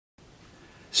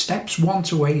Steps 1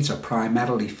 to 8 are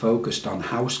primarily focused on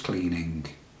house cleaning,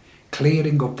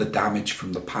 clearing up the damage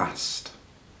from the past.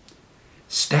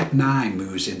 Step 9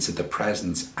 moves into the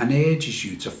present and urges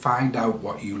you to find out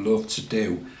what you love to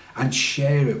do and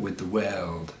share it with the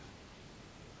world.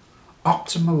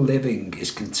 Optimal living is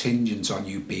contingent on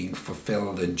you being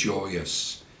fulfilled and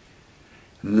joyous.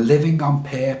 Living on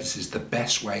purpose is the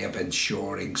best way of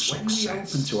ensuring success. When we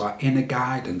open to our inner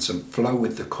guidance and flow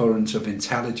with the current of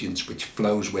intelligence which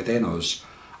flows within us,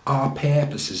 our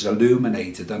purpose is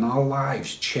illuminated and our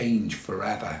lives change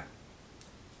forever.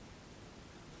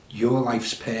 Your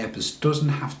life's purpose doesn't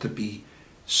have to be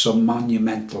some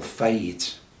monumental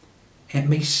fate. It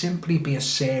may simply be a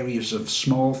series of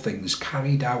small things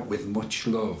carried out with much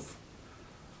love.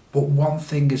 But one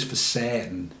thing is for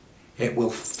certain, it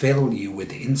will fill you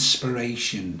with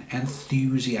inspiration,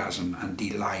 enthusiasm and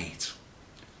delight.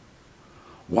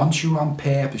 Once you're on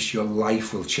purpose, your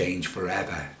life will change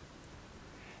forever.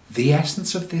 The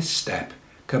essence of this step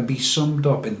can be summed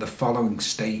up in the following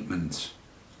statement: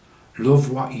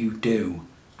 love what you do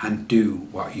and do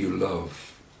what you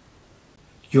love.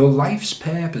 Your life's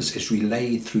purpose is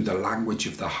relayed through the language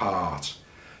of the heart,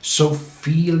 so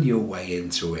feel your way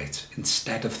into it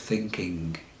instead of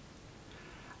thinking.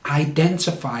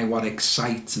 Identify what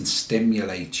excites and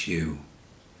stimulates you.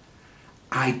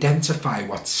 Identify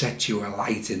what sets you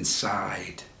alight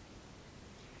inside.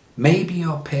 Maybe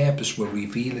your purpose will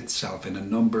reveal itself in a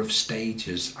number of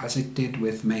stages, as it did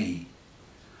with me.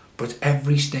 But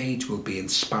every stage will be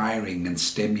inspiring and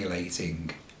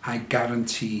stimulating, I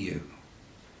guarantee you.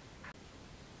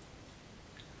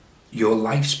 Your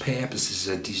life's purpose is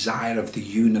a desire of the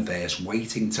universe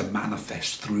waiting to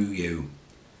manifest through you.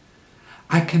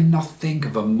 I cannot think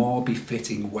of a more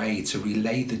befitting way to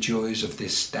relay the joys of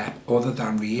this step other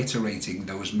than reiterating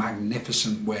those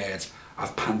magnificent words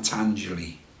of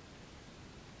Patanjali.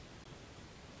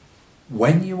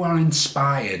 When you are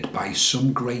inspired by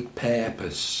some great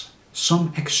purpose,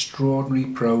 some extraordinary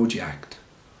project,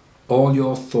 all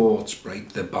your thoughts break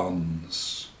the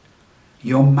bonds.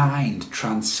 Your mind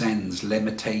transcends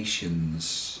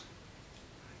limitations.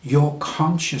 Your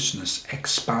consciousness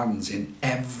expands in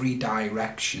every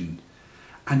direction,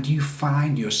 and you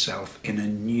find yourself in a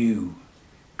new,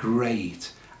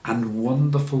 great, and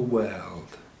wonderful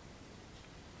world.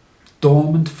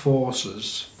 Dormant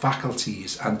forces,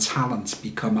 faculties, and talents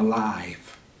become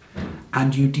alive,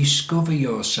 and you discover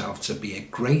yourself to be a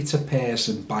greater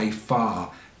person by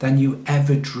far than you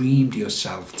ever dreamed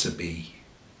yourself to be.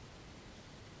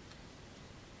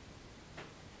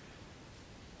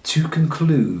 To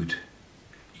conclude,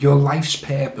 your life's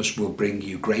purpose will bring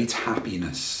you great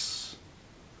happiness.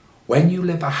 When you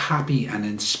live a happy and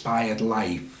inspired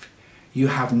life, you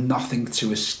have nothing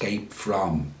to escape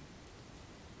from.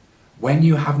 When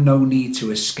you have no need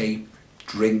to escape,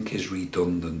 drink is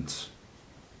redundant.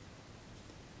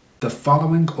 The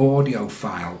following audio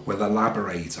file will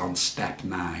elaborate on step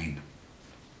 9.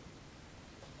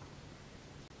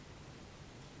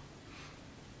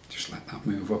 Just let that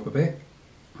move up a bit.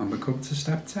 And we come to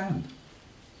step 10.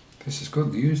 This is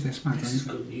good news, this man. This is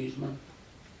good news, man.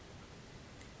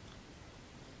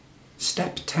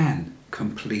 Step 10,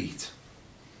 complete.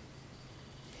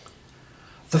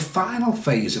 The final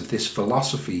phase of this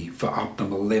philosophy for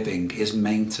optimal living is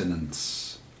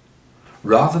maintenance.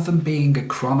 Rather than being a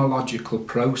chronological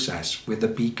process with a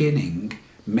beginning,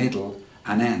 middle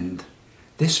and end,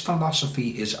 this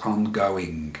philosophy is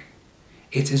ongoing.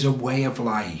 It is a way of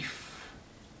life.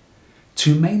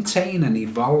 To maintain and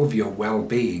evolve your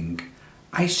well-being,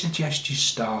 I suggest you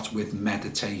start with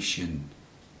meditation.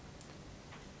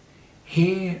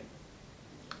 Here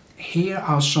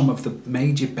are some of the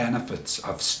major benefits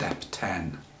of step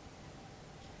 10.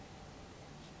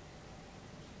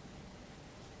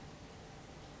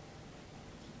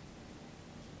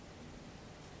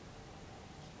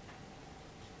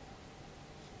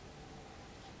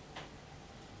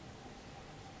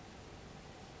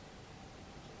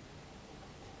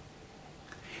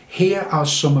 Here are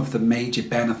some of the major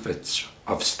benefits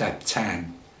of step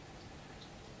 10,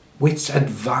 which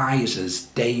advises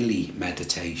daily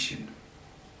meditation.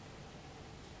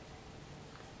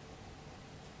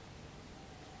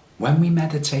 When we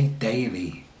meditate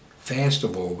daily, first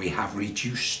of all, we have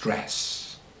reduced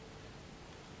stress.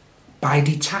 By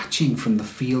detaching from the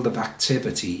field of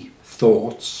activity,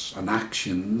 thoughts and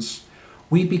actions,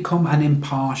 we become an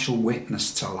impartial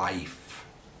witness to life.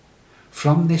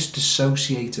 From this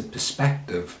dissociated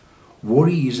perspective,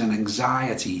 worries and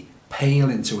anxiety pale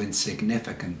into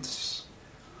insignificance.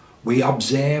 We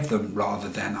observe them rather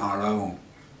than our own.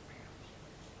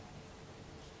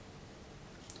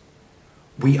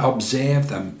 We observe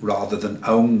them rather than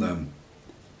own them.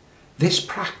 This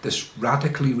practice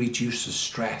radically reduces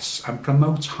stress and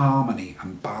promotes harmony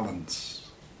and balance.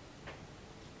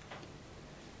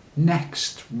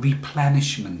 Next,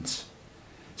 replenishment.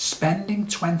 Spending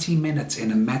 20 minutes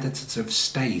in a meditative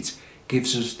state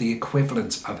gives us the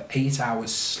equivalent of 8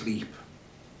 hours sleep.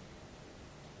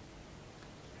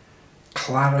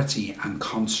 Clarity and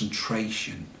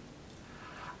concentration.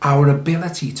 Our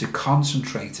ability to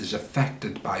concentrate is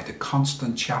affected by the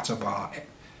constant chatter of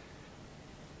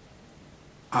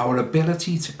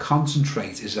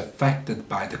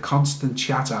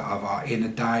our inner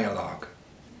dialogue.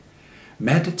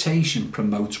 Meditation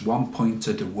promotes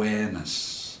one-pointed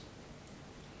awareness.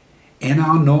 In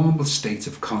our normal state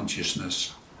of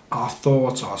consciousness, our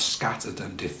thoughts are scattered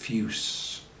and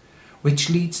diffuse,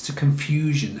 which leads to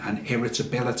confusion and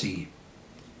irritability.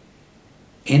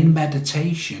 In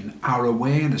meditation, our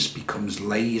awareness becomes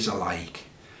laser-like,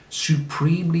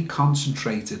 supremely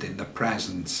concentrated in the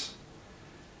present.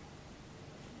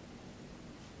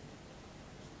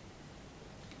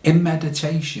 In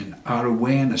meditation, our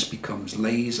awareness becomes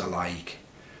laser-like,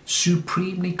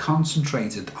 supremely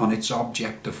concentrated on its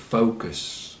object of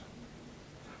focus.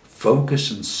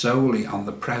 Focusing solely on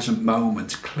the present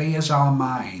moment clears our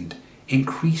mind,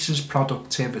 increases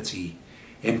productivity,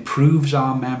 improves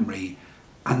our memory,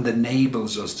 and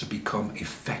enables us to become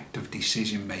effective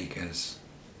decision makers.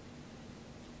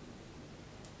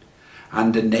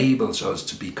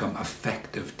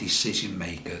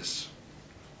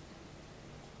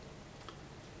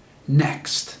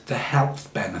 Next, the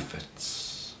health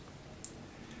benefits.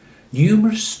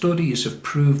 Numerous studies have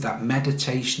proved that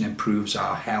meditation improves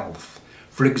our health.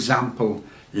 For example,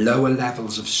 lower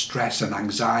levels of stress and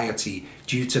anxiety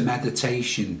due to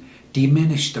meditation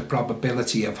diminish the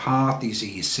probability of heart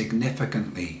disease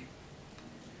significantly.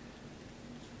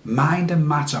 Mind and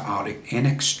matter are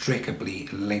inextricably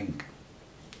linked.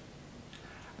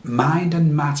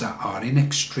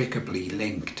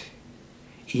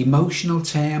 Emotional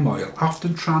turmoil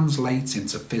often translates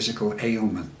into physical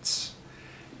ailments.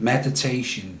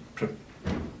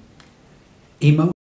 Emotional